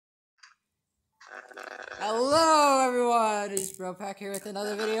Hello everyone, it's Bropack here with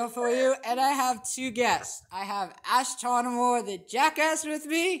another video for you, and I have two guests. I have Ashtonamore the Jackass with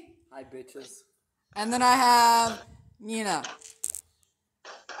me. Hi bitches. And then I have Nina.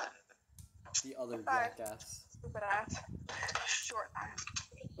 The other Hi. jackass. Stupid ass. Short ass.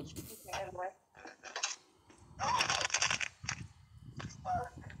 Okay, anyway.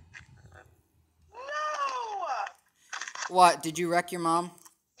 No! What, did you wreck your mom?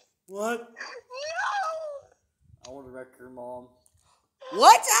 What? No! I want to wreck your mom.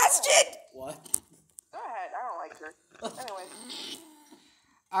 What, Ashton? What? Go ahead, I don't like her. Anyway.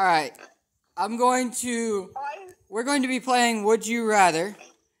 Alright, we're going to be playing Would You Rather,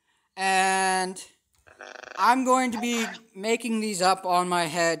 and I'm going to be making these up on my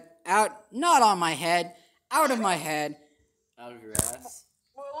head, not on my head, out of my head. Out of your ass?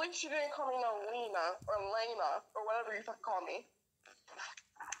 Well, at least you didn't call me no Lena, or Lena, or whatever you fucking call me.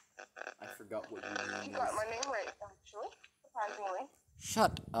 I forgot what your name You got is. my name right, actually. Surprisingly.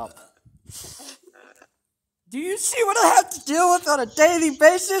 Shut up. Do you see what I have to deal with on a daily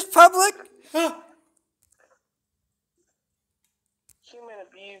basis, public? Human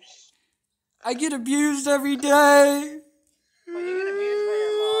abuse. I get abused every day. Well, you get abused by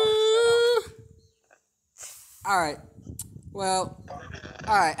your mom, so. Alright. Well,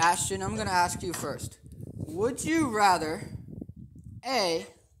 alright, Ashton, I'm going to ask you first. Would you rather, A,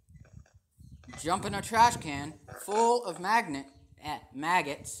 jump in a trash can full of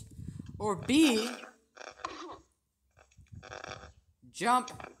maggots, or B, jump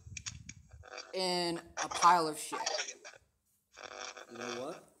in a pile of shit? You know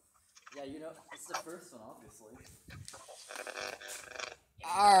what? Yeah, you know, it's the first one, obviously.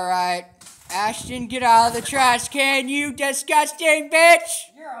 Alright, Ashton, get out of the trash can, you disgusting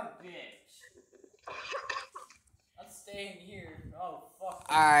bitch! You're a bitch. I'm staying here. Oh, fuck.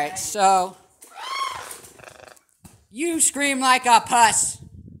 Alright, so, you scream like a puss.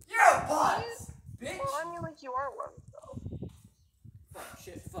 You're a puss, bitch. Well, I mean, like, you are one, so. Fuck,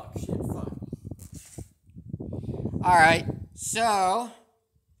 shit, fuck. Alright, so,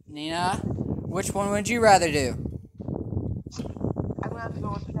 Nina, which one would you rather do? I'm gonna have to go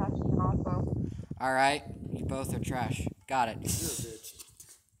with the trash can also. Alright, you both are trash. Got it. You're a bitch.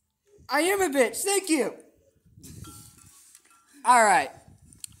 I am a bitch, thank you! Alright,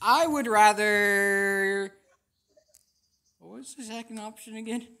 I would rather... What was the second option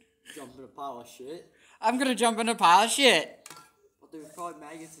again? Jump in a pile of shit. I'm gonna jump in a pile of shit. But there's probably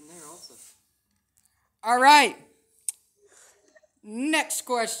maggots in there also. Alright. Next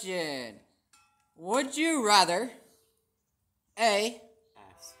question. Would you rather A.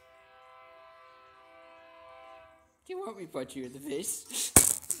 Ass. Do you want me to punch you in the face?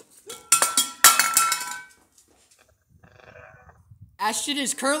 Ashton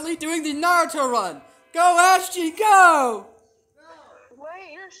is currently doing the Naruto run. Go, Ashton, go!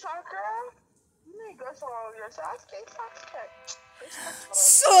 Wait, you're Sakura? You may go somewhere with your Sasuke.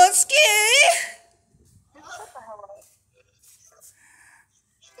 Sasuke! Shut the hell up.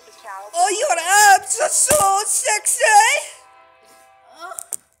 Stupid cow. Oh, your abs are so sexy!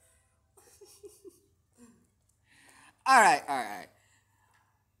 Alright.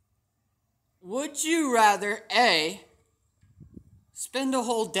 Would you rather A, spend a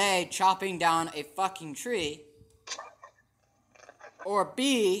whole day chopping down a fucking tree, or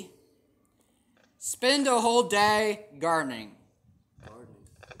B, spend a whole day gardening? Gardening.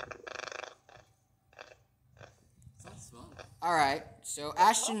 Sounds fun. Alright, so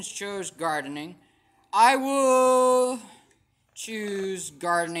Ashton chose gardening. I will choose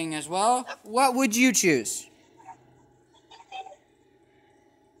gardening as well. What would you choose?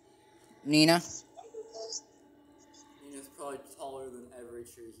 Nina? Nina's probably taller than every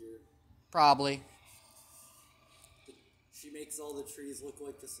tree here. Probably. She makes all the trees look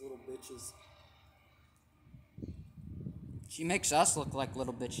like just little bitches. She makes us look like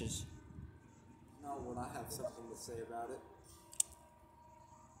little bitches. No, when I have something to say about it.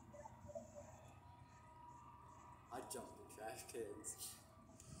 I jump in trash cans.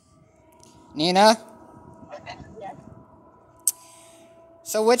 Nina? Yes.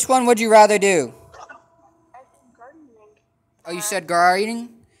 So which one would you rather do? I think gardening. Oh, you said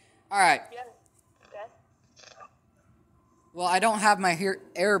gardening? Alright. Yes. Yes. Well, I don't have my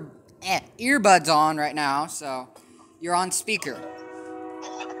earbuds on right now, so you're on speaker.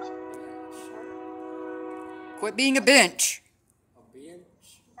 Quit being a bench. A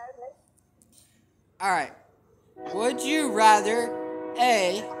bench? Alright. Would you rather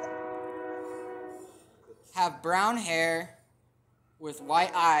A, have brown hair with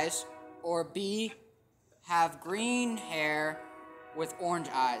white eyes, or B, have green hair with orange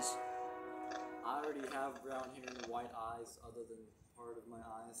eyes? I already have brown hair and white eyes other than part of my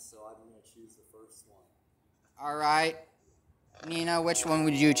eyes, so I'm gonna choose the first one. Alright. Nina, which one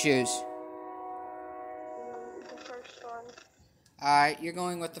would you choose? The first one. Alright, you're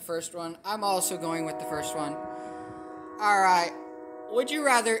going with the first one. I'm also going with the first one. Alright. Would you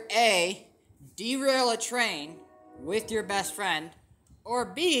rather A, derail a train with your best friend, or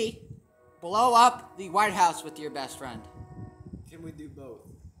B, blow up the White House with your best friend? Can we do both?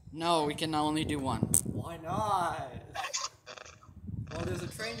 No, we can only do one. Why not? Well, there's a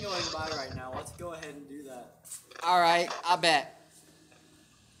train going by right now. Let's go ahead and do that. Alright, I bet.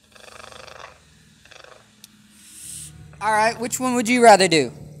 Alright, which one would you rather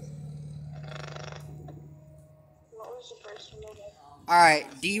do? What was the first one again?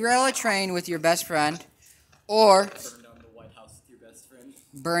 Alright, derail a train with your best friend, or Burn down the White House with your best friend.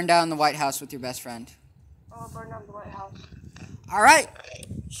 burn down the White House with your best friend. Oh, burn down the White House. Alright,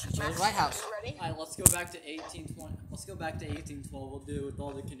 she chose White House. You ready? Alright, let's go back to 1820. Let's go back to 1812. We'll do it with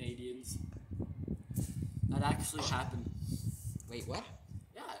all the Canadians. That actually happened. Wait, what?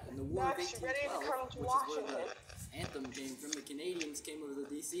 Yeah, in the War of Max, you ready to 1812, come to which is where Washington? the anthem came from, the Canadians came over to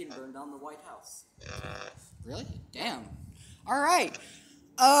DC and burned down the White House. Really? Damn. Alright.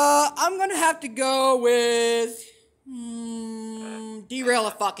 I'm gonna have to go with... derail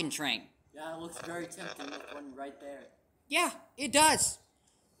a fucking train. Yeah, it looks very tempting with one right there. Yeah, it does.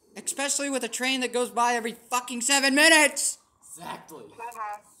 Especially with a train that goes by every fucking 7 minutes. Exactly.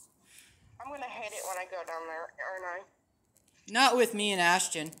 I'm gonna hate it when I go down there, aren't I? Not with me and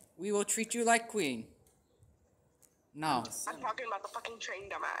Ashton. We will treat you like queen. No. I'm talking about the fucking train,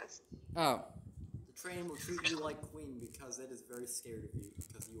 dumbass. Oh. The train will treat you like queen because it is very scared of you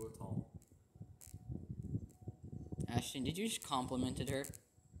because you are tall. Ashton, did you just complimented her?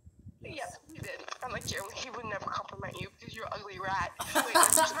 Yes, you did. I'm like, Jeremy, he would never compliment you because you're an ugly rat. Wait,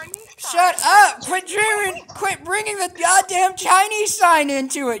 that's a Chinese sign. Shut up! Quit bringing the goddamn Chinese sign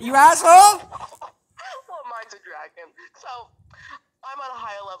into it, you asshole! Well, mine's a dragon. So, I'm on a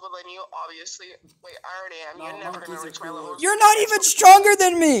higher level than you, obviously. Wait, I already am. No, You're never monkeys gonna are reach my cooler. level. You're not even stronger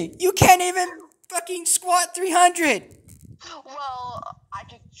than me! You can't even fucking squat 300! Well, I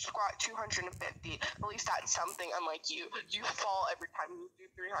could squat 250. At least that's something, unlike you. You fall every time you do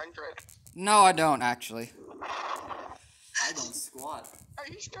 300. No, I don't, actually. I don't squat. Are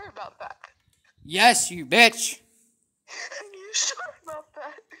you sure about that? Yes, you bitch! Are you sure about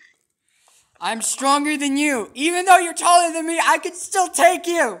that? I'm stronger than you. Even though you're taller than me, I can still take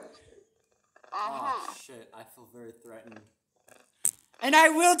you! Oh shit, I feel very threatened. And I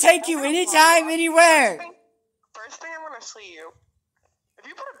will take you anytime, anywhere! First thing I'm gonna see you. If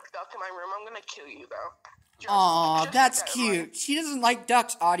you put a duck in my room, I'm gonna kill you, though. Aw, that's cute. She doesn't like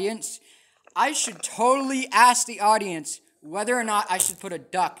ducks, audience. I should totally ask the audience whether or not I should put a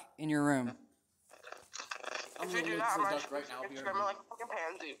duck in your room. I'm If you gonna do look that, for a I'm duck right now. actually screaming like a fucking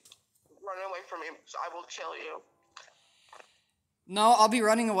pansy. Run away from me, so I will kill you. No, I'll be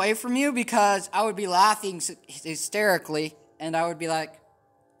running away from you because I would be laughing hysterically, and I would be like,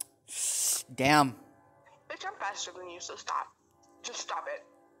 damn. Bitch, I'm faster than you, so stop. Just stop it.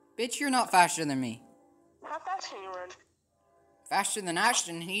 Bitch, you're not faster than me. How fast can you run? Faster than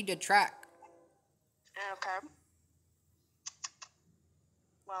Ashton, he did track. Okay.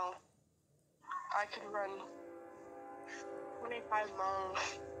 Well, I could run 25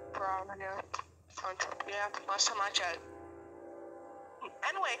 miles per hour now. Yeah, last time I checked.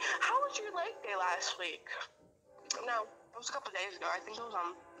 Anyway, how was your leg day last week? No, it was a couple days ago. I think it was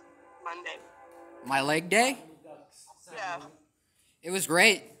on Monday. My leg day? Yeah. It was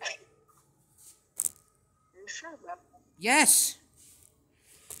great. You sure about that? Yes.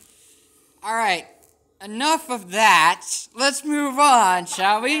 Alright, enough of that. Let's move on,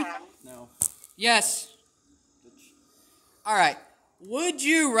 shall we? No. Yes. Alright. Would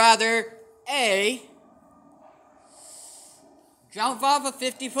you rather A, jump off a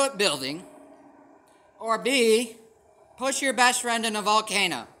 50-foot building, or B, push your best friend in a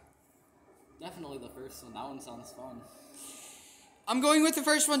volcano? Definitely the first one. That one sounds fun. I'm going with the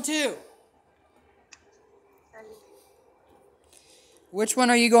first one too. Which one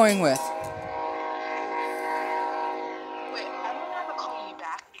are you going with? Wait, I'm gonna have to call you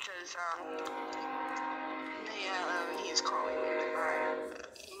back because, he's calling me. Alright.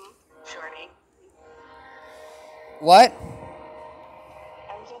 Shorty. What?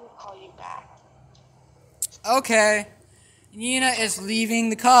 I'm gonna call you back. Okay. Nina is leaving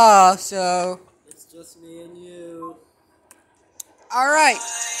the call, so... It's just me and you. Alright.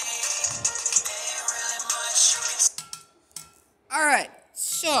 Alright,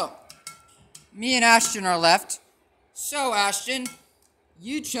 so... me and Ashton are left. So, Ashton,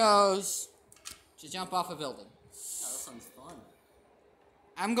 you chose to jump off a building. Yeah, that sounds fun.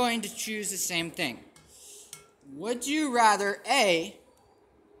 I'm going to choose the same thing. Would you rather A,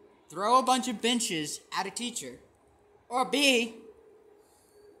 throw a bunch of benches at a teacher, or B,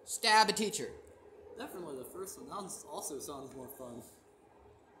 stab a teacher? Definitely the first one. That also sounds more fun.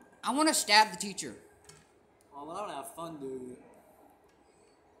 I want to stab the teacher. Oh, but I don't have fun doing it.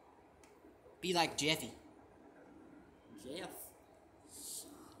 Be like Jeffy. Jeff.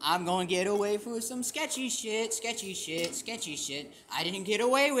 I'm gonna get away with some sketchy shit. I didn't get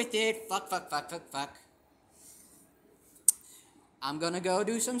away with it. Fuck. I'm gonna go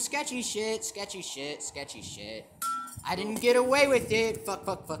do some sketchy shit. I didn't get away with it.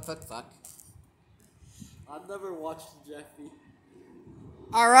 Fuck. I've never watched Jeffy.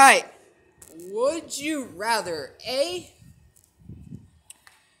 Alright. Would you rather A,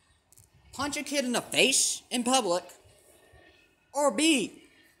 punch a kid in the face in public, or B,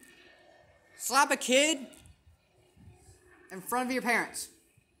 slap a kid in front of your parents?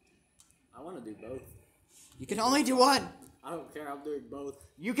 I want to do both. You can only do one. I don't care. I'm doing both.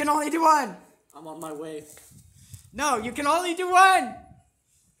 You can only do one. I'm on my way. No, you can only do one.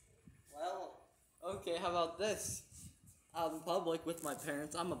 Well, okay, how about this? Out in public with my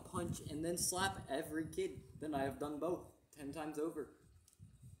parents, I'm a punch and then slap every kid. Then I have done both 10 times over.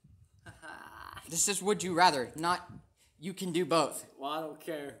 This is would you rather, not you can do both. Well, I don't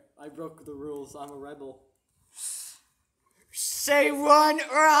care. I broke the rules. I'm a rebel. Say one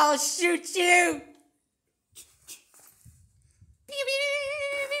or I'll shoot you.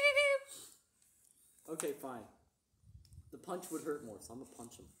 Okay, fine. The punch would hurt more, so I'm gonna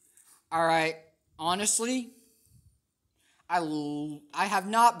punch him. All right. Honestly, I have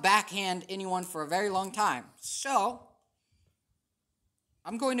not backhand anyone for a very long time, so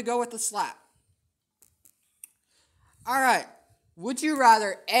I'm going to go with the slap. All right. Would you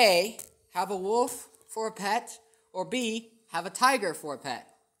rather A, have a wolf for a pet, or B, have a tiger for a pet?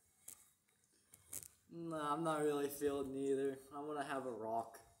 No, I'm not really feeling neither. I'm gonna have a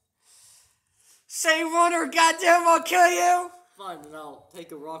rock. Say one or goddamn I'll kill you. Fine, then I'll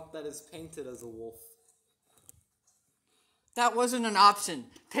take a rock that is painted as a wolf. That wasn't an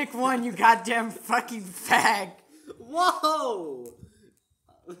option. Pick one, you goddamn fucking fag. Whoa!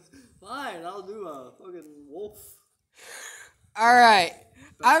 Fine, I'll do a fucking wolf. Alright.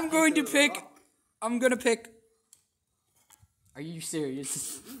 I'm That's going to painted as a pick. rock. I'm gonna pick. Are you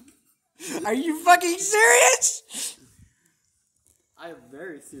serious? Are you fucking serious? I am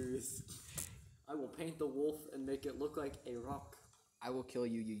very serious. I will paint the wolf and make it look like a rock. I will kill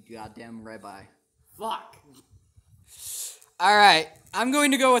you, you goddamn rabbi. Fuck! Alright. I'm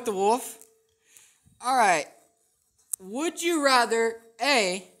going to go with the wolf. Alright. Would you rather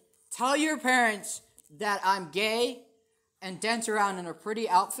A, tell your parents that I'm gay and dance around in a pretty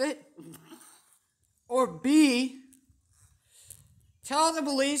outfit? Or B, tell the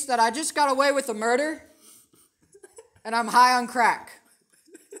police that I just got away with a murder and I'm high on crack?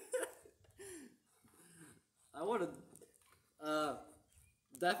 I want to,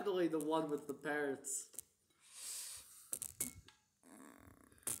 definitely the one with the parrots.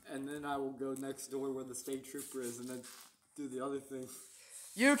 And then I will go next door where the state trooper is and then do the other thing.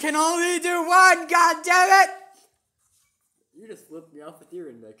 You can only do one, goddammit! You just flipped me off with your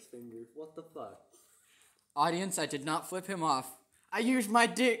index finger. What the fuck? Audience, I did not flip him off. I used my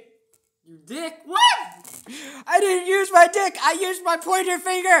dick. You dick? What? I didn't use my dick. I used my pointer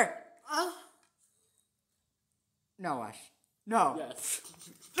finger. No, Ash. No. Yes.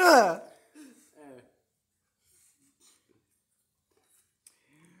 Ugh.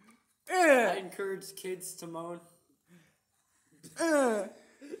 I encourage kids to moan.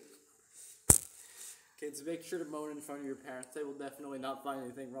 Kids, make sure to moan in front of your parents. They will definitely not find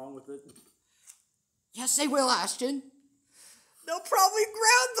anything wrong with it. Yes, they will, Ashton. They'll probably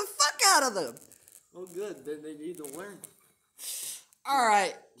ground the fuck out of them. Well, good. Then they need to learn. All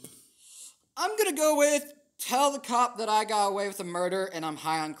right. I'm going to go with tell the cop that I got away with a murder and I'm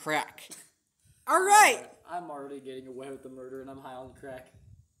high on crack. All right. I'm already getting away with the murder and I'm high on crack.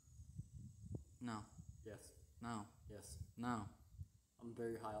 No. Yes. No. Yes. No. I'm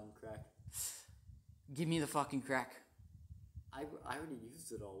very high on crack. Give me the fucking crack. I already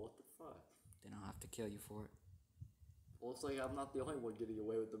used it all. What the fuck? Then I'll have to kill you for it. Well, it's like I'm not the only one getting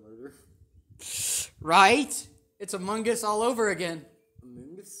away with the murder. Right? It's Among Us all over again.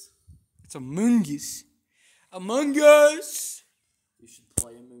 Among Us? It's Among Us. Among Us! You should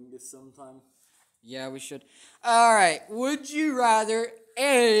play Among Us sometime. Yeah, we should. Alright, would you rather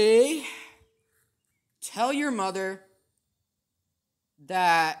A, tell your mother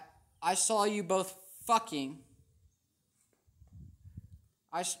that I saw you both fucking.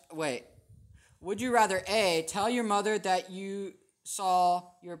 Wait. Would you rather A, tell your mother that you saw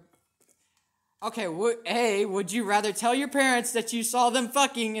your... Okay, would you rather tell your parents that you saw them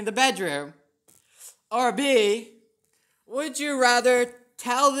fucking in the bedroom? Or B, would you rather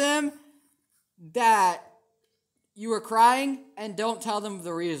tell them that you were crying and don't tell them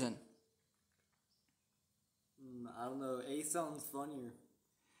the reason? I don't know. A sounds funnier.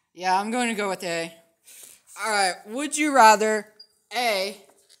 Yeah, I'm going to go with A. Alright, would you rather A...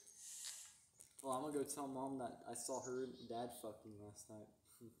 Well, I'm gonna go tell mom that I saw her and dad fucking last night.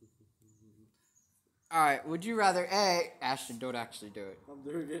 Alright, would you rather A... Ashton, don't actually do it. I'm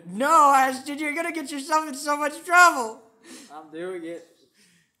doing it. No, Ashton, you're going to get yourself in so much trouble. I'm doing it.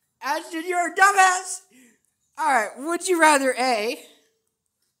 Ashton, you're a dumbass. Alright, would you rather A...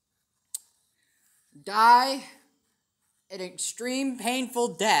 die an extreme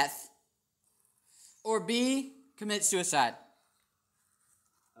painful death, or B... commit suicide?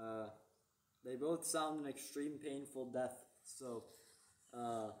 They both sound an extreme painful death, so,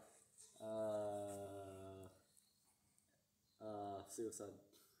 suicide.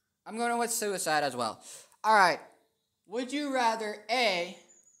 I'm going with suicide as well. Alright, would you rather A...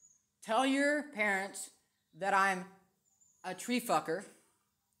 tell your parents that I'm a tree fucker?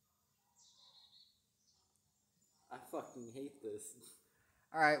 I fucking hate this.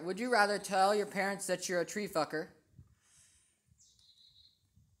 Alright, would you rather tell your parents that you're a tree fucker?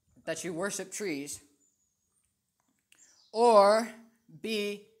 That you worship trees? Or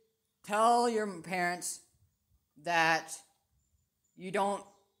B, tell your parents that you don't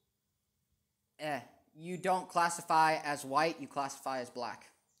classify as white, you classify as black?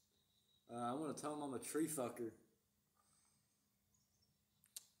 I'm gonna tell them I'm a tree fucker.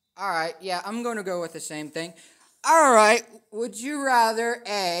 Alright, yeah, I'm going to go with the same thing. Alright, would you rather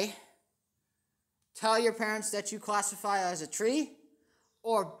A, tell your parents that you classify as a tree?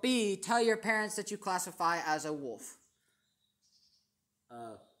 Or B, tell your parents that you classify as a wolf?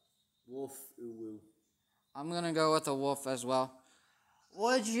 Wolf, ooh woo. I'm going to go with a wolf as well.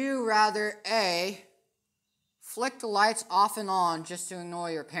 Would you rather A, flick the lights off and on just to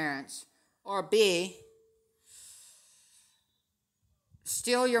ignore your parents? Or B,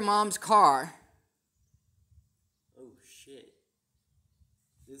 steal your mom's car? Oh shit.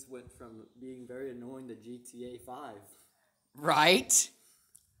 This went from being very annoying to GTA 5. Right?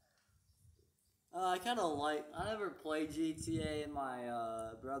 I never played GTA and my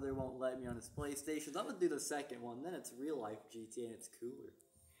brother won't let me on his PlayStation. I'm gonna do the second one, then it's real life GTA and it's cooler.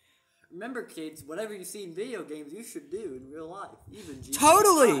 Remember kids, whatever you see in video games, you should do in real life. Even GTA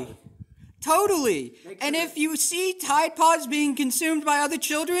 5. Totally. Make And sure if you see Tide Pods being consumed by other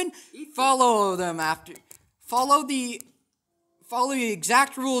children, Eat them. follow them after. Follow the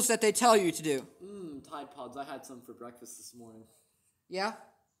exact rules that they tell you to do. Tide Pods. I had some for breakfast this morning. Yeah?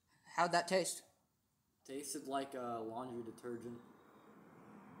 How'd that taste? Tasted like laundry detergent.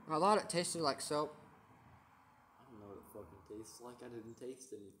 I thought it tasted like soap. I don't know what it fucking tastes like. I didn't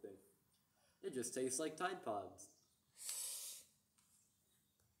taste anything. It just tastes like Tide Pods.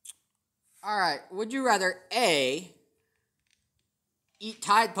 Alright, would you rather A, eat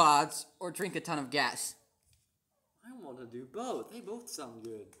Tide Pods or drink a ton of gas? I want to do both. They both sound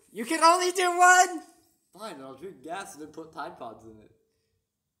good. You can only do one! Fine, I'll drink gas and then put Tide Pods in it.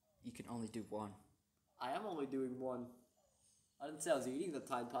 You can only do one. I am only doing one. I didn't say I was eating the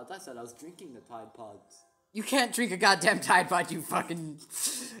Tide Pods. I said I was drinking the Tide Pods. You can't drink a goddamn Tide Pod, you fucking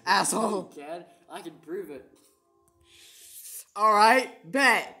asshole. You can. I can prove it. Alright,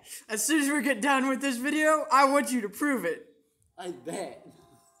 bet. As soon as we get done with this video, I want you to prove it. I bet.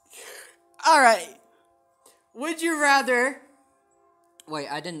 Alright. Would you rather... Wait,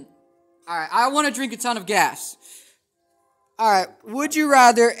 I didn't... Alright, I want to drink a ton of gas. Alright, would you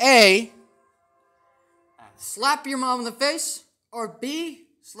rather A, slap your mom in the face, or B,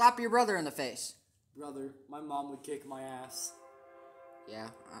 slap your brother in the face? Brother, my mom would kick my ass. Yeah,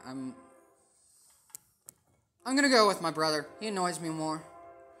 I'm gonna go with my brother. He annoys me more.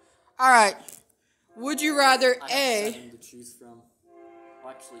 Alright, would you rather I A... have 7 to choose from.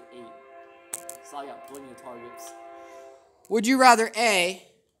 Well, actually 8. So I got plenty of targets. Would you rather A,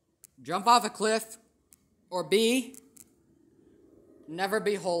 jump off a cliff, or B, never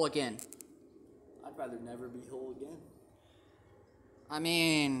be whole again? I'd rather never be whole again. I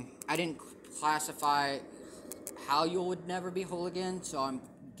mean, I didn't classify how you would never be whole again, so I'm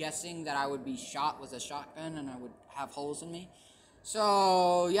guessing that I would be shot with a shotgun and I would have holes in me.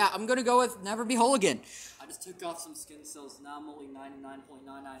 So, yeah, I'm gonna go with never be whole again. I just took off some skin cells. Now I'm only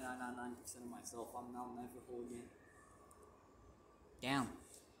 99.99999% of myself. I'm now never whole again. Damn.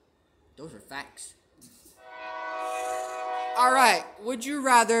 Those are facts. Alright, would you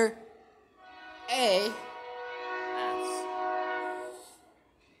rather A,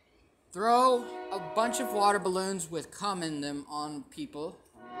 throw a bunch of water balloons with cum in them on people.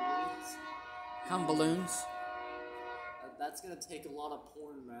 Cum balloons. That's gonna take a lot of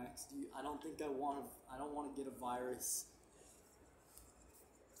porn, Max. I don't think I want to get a virus.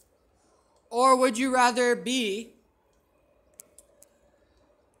 Or would you rather be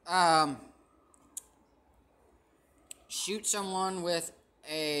shoot someone with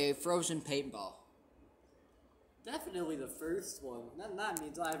a frozen paintball? Definitely the first one. Then that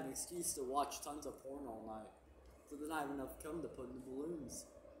means I have an excuse to watch tons of porn all night. So then I have enough cum to put in the balloons.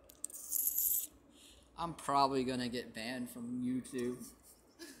 I'm probably gonna get banned from YouTube.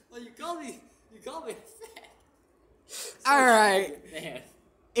 Well, you call me a fag. Alright.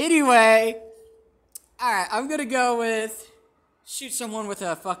 Anyway. Alright, I'm gonna go with shoot someone with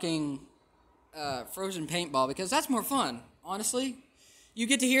a fucking frozen paintball because that's more fun, honestly. You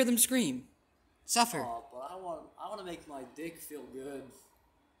get to hear them scream. Suffer. Oh, but I want to make my dick feel good.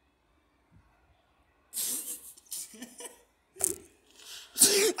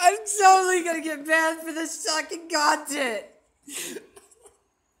 I'm totally gonna get banned for this fucking content.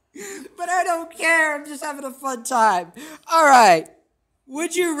 But I don't care. I'm just having a fun time. Alright.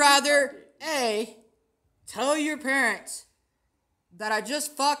 Would you rather A, tell your parents that I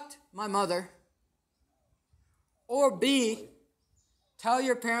just fucked my mother, or B, tell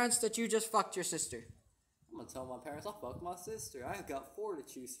your parents that you just fucked your sister? I'm gonna tell my parents I fucked my sister. I've got 4 to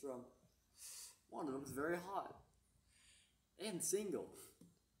choose from. One of them's very hot. And single.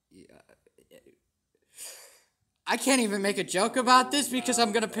 Yeah. I can't even make a joke about this because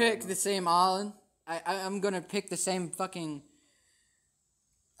I'm gonna pick the same island. I'm gonna pick the same fucking.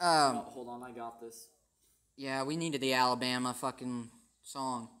 Oh, hold on, I got this. Yeah, we needed the Alabama fucking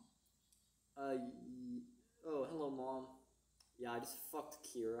song. Oh, hello, Mom. Yeah, I just fucked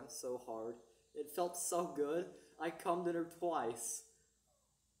Kira so hard. It felt so good. I cummed in her twice.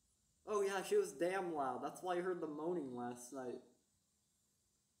 Oh, yeah, she was damn loud. That's why you heard the moaning last night.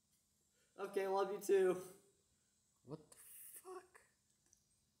 Okay, love you too. What the fuck?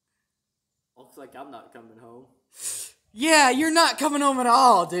 Looks like I'm not coming home. Yeah, you're not coming home at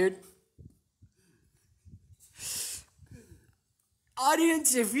all, dude.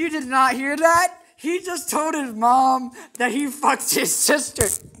 Audience, if you did not hear that, he just told his mom that he fucked his sister.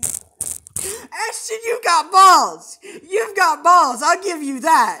 Ashton, you got balls. You've got balls. I'll give you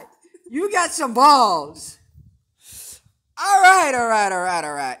that. You got some balls. All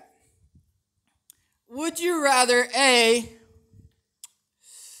right. Would you rather A,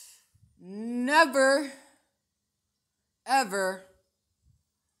 never, ever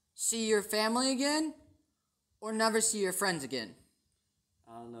see your family again, or never see your friends again?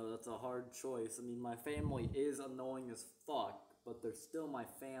 I don't know, that's a hard choice. I mean, my family is annoying as fuck, but they're still my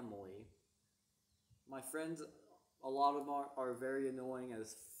family. My friends, a lot of them are very annoying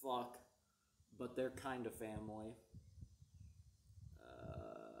as fuck, but they're kind of family.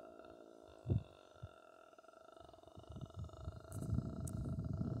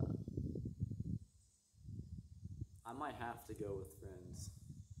 I might have to go with friends.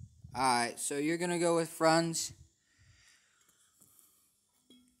 Alright, so you're gonna go with friends.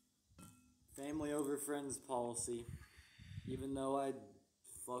 Family over friends policy. Even though I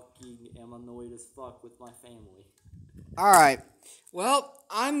fucking am annoyed as fuck with my family. Alright, well,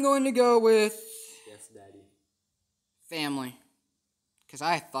 I'm going to go with Yes, Daddy. family. Because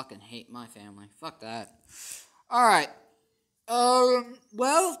I fucking hate my family. Fuck that. Alright.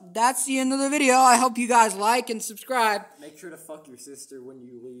 Well, that's the end of the video. I hope you guys like and subscribe. Make sure to fuck your sister when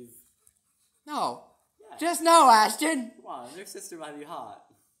you leave. No. Yeah. Just no, Ashton. Come on, your sister might be hot.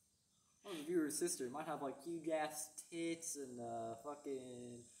 Well, if you were a sister, might have like huge ass tits and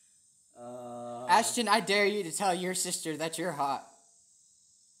fucking. Ashton, I dare you to tell your sister that you're hot.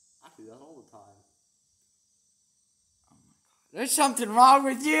 I do that all the time. There's something wrong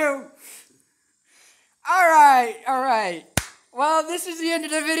with you. Alright. Well, this is the end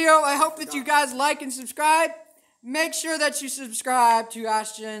of the video. I hope that you guys like and subscribe. Make sure that you subscribe to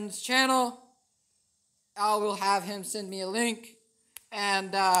Ashton's channel. I will have him send me a link.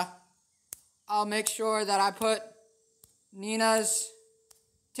 And I'll make sure that I put Nina's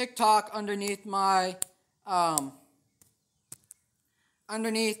TikTok underneath my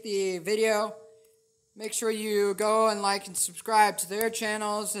underneath the video. Make sure you go and like and subscribe to their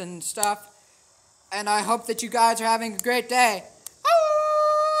channels and stuff. And I hope that you guys are having a great day.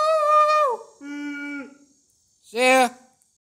 See ya.